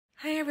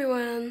Hi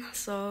everyone.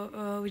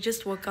 So we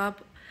just woke up,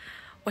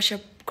 wash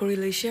up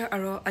correlation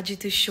aro aji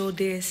to show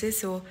day ase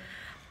so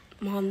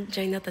mohon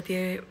jaina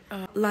tate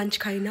lunch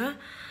kaina.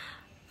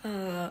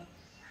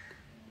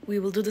 We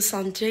will do the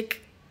sound check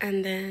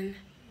and then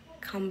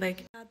come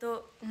back.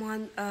 So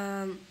mohon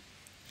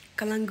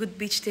Kalangut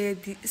beach day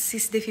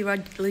sis de fiwa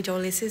lo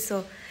jole ase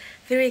so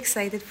very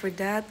excited for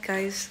that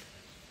guys.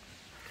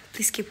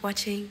 Please keep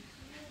watching.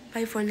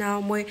 Bye for now.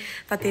 Moi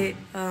tate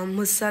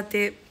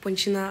musate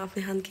ponchina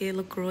apne han ke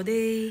look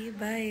day.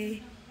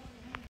 Bye.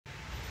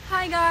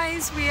 Hi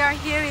guys, we are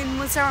here in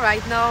Musa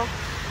right now.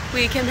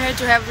 We came here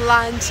to have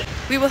lunch.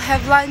 We will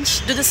have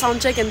lunch, do the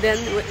sound check, and then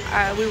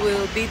we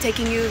will be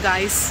taking you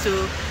guys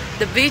to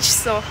the beach.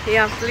 So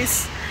yeah,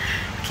 please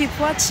keep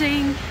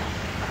watching.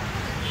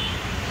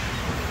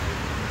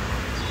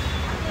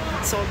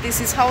 So this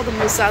is how the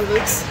Musa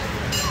looks.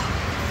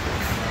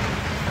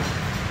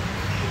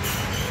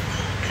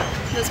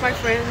 That's my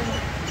friend.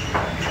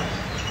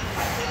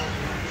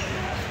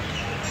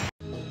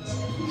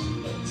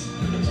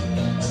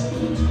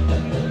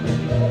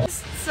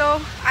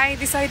 So I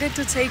decided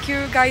to take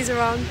you guys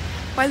around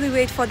while we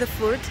wait for the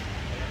food.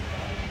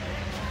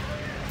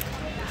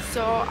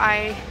 So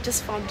I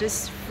just found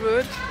this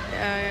fruit.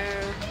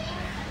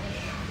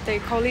 They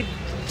call it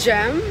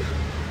jam.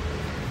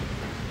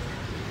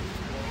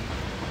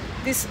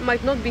 This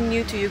might not be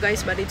new to you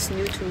guys, but it's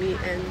new to me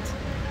and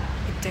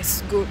it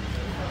tastes good.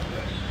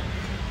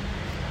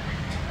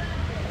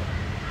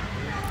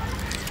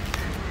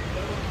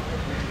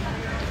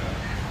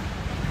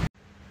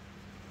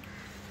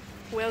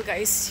 Well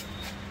guys,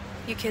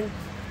 you can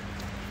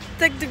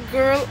take the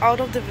girl out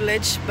of the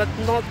village but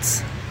not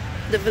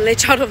the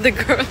village out of the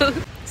girl.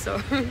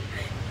 So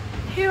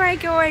here I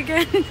go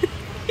again.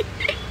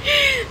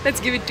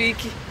 Let's give it to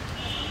Iki.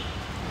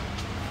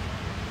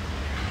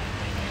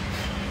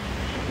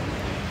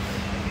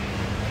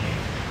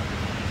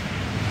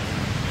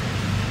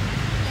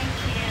 Thank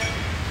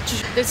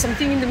you. There's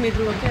something in the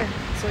middle, okay?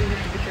 So you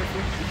have to be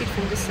careful. Keep it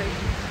from this side.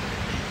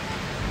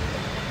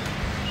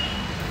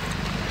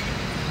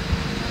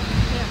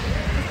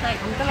 Like,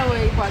 I'm gonna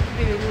wait for it.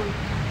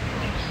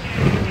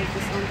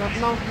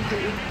 Now you can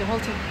eat the whole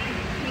thing.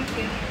 thank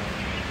you.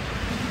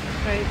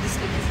 Right,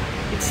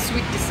 it's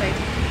sweet this side.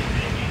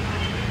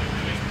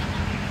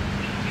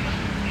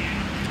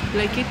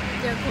 Like it?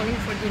 They're calling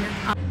for dinner.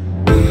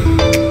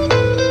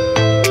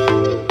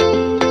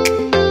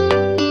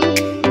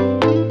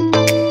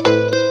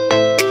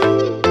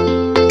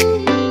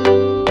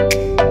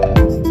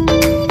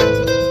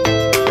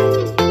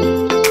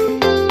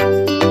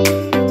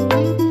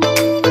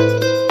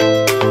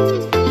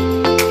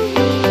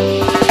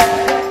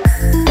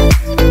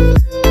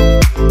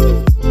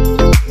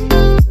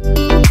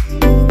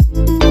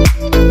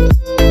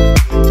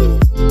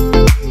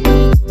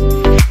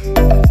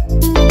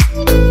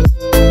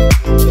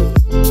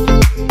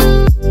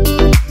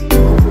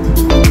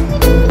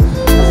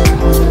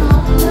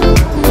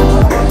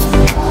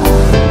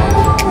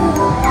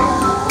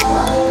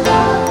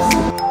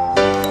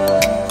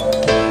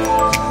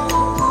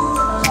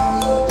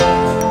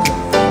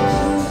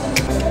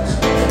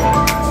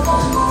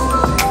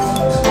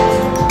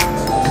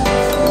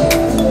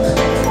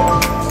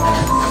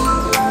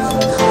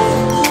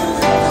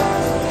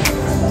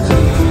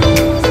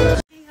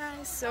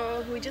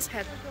 We just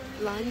had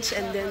lunch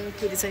and then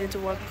we decided to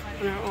walk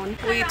on our own.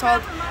 We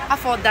told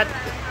Afod that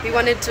we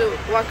wanted to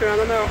walk around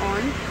on our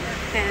own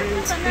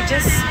and we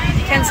just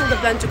canceled the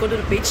plan to go to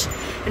the beach,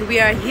 and we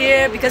are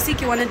here because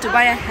Iki wanted to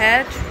buy a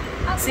hat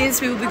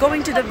since we will be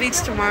going to the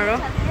beach tomorrow.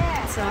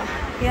 So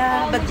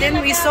yeah, but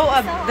then we saw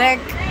a bag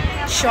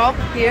shop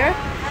here,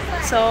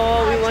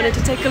 so we wanted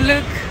to take a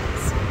look.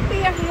 So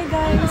we are here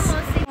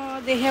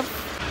guys. They have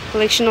a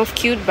collection of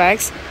cute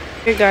bags.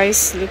 Here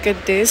guys, look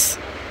at this.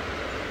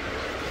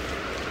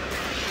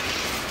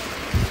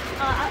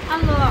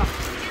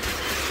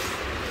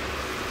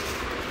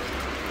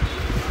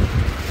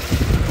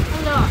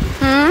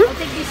 I'll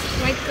take this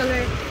white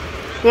color.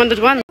 You wanted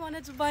one? I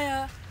wanted to buy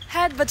a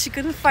hat but she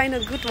couldn't find a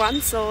good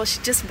one, so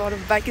she just bought a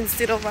bag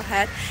instead of a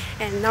hat,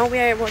 and now we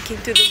are walking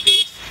to the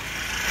beach.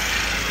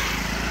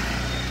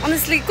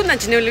 Honestly,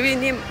 couldn't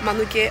ni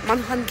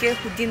manuhan ke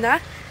hudina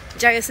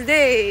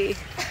jayaside.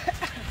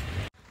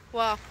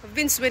 Wow, I've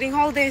been sweating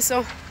all day,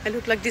 so I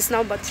look like this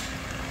now, but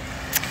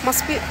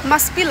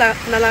must be la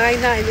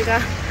nalangay na ini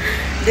ka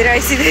diray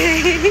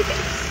side.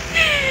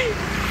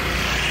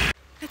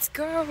 Let's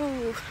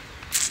go.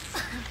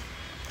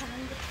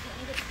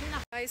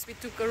 Guys, we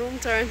took a wrong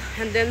turn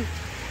and then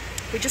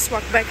we just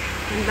walked back,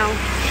 and now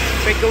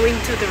we're going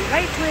to the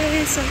right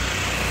way, so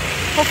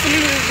hopefully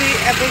we'll be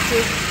able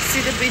to see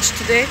the beach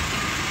today.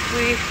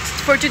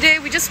 For today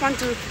we just want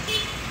to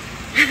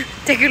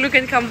take a look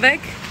and come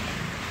back.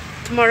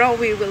 Tomorrow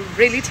we will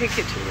really take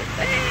it to the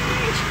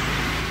beach.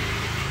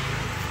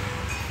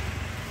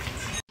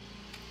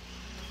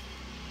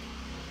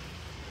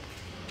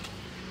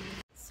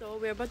 So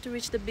we're about to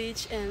reach the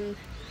beach and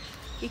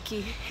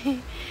Iki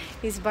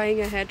is buying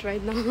a hat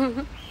right now.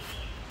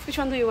 Which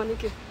one do you want,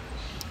 Iki? I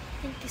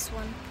think this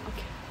one.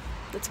 Okay.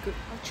 That's good.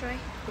 I'll try.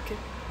 Okay.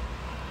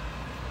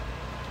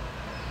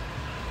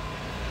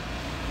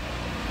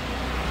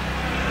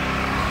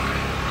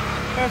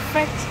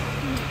 Perfect.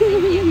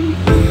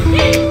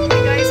 Hey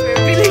guys,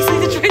 we're really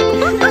excited right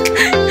now.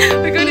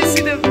 We're gonna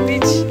see the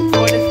beach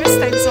for the first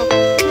time, so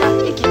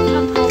Yeah, ik kan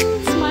gewoon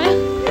smile.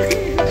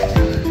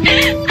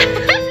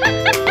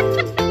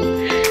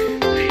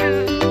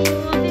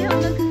 अभी हम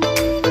लोग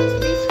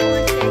बीच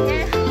पहुंच गए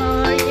हैं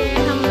और ये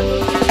हम लोगों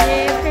के लिए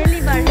पहली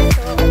बार है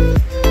तो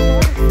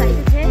बहुत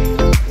एक्साइटेड है।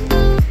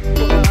 Right now.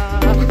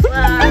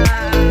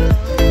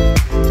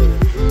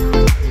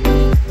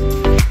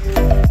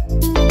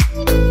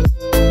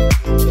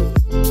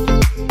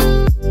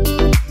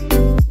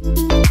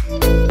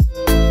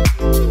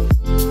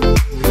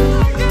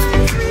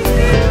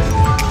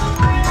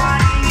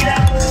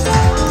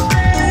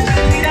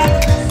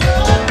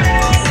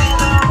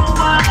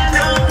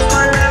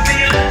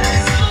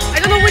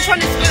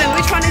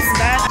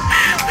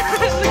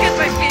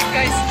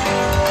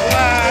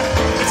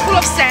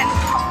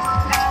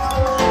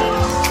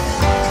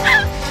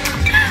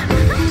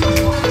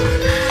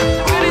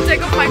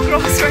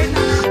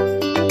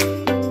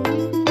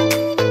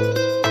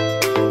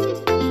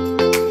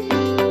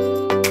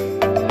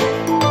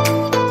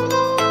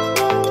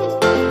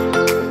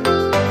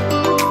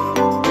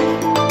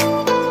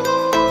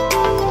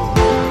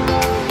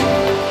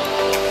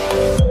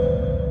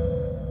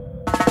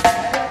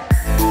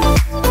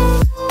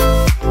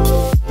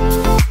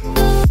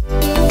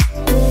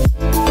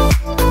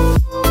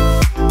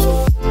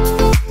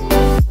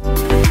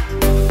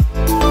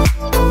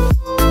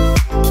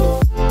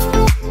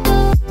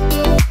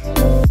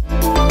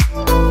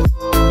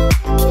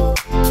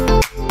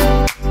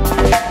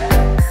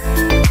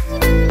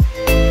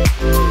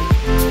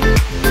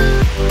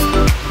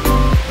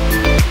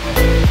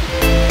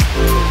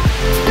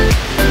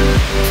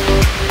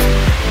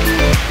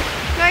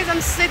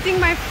 Setting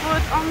my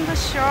foot on the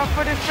shore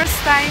for the first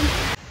time.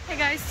 Hey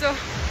guys, so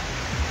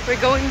we're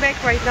going back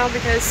right now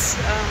because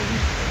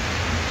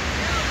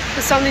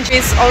the sound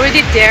engineer is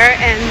already there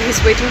and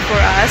he's waiting for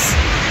us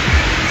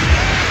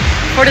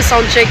for the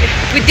sound check.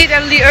 We did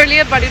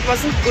earlier, but it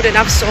wasn't good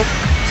enough, so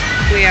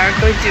we are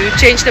going to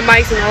change the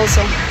mics, and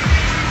also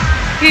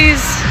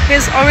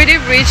he's already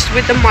reached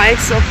with the mic,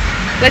 so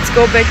let's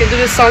go back and do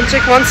the sound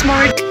check once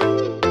more.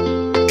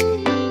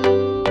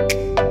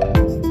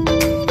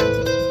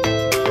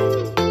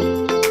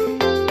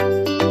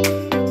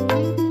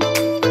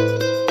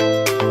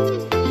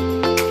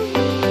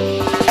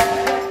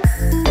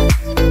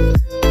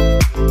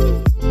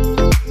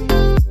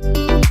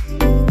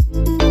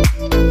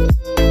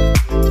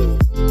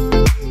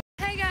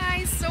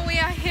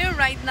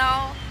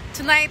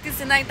 Tonight is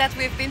the night that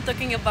we've been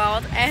talking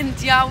about, and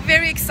yeah,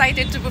 very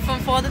excited to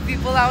perform for the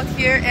people out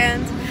here,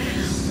 and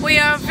we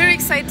are very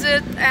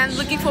excited and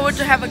looking forward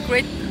to have a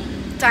great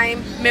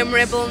time,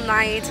 memorable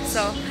night.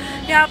 So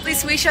yeah,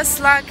 please wish us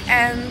luck,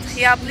 and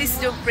yeah, please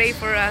do pray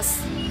for us.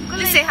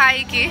 Please say hi,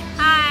 Iki.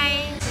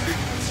 Hi.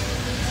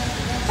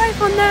 Bye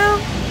for now.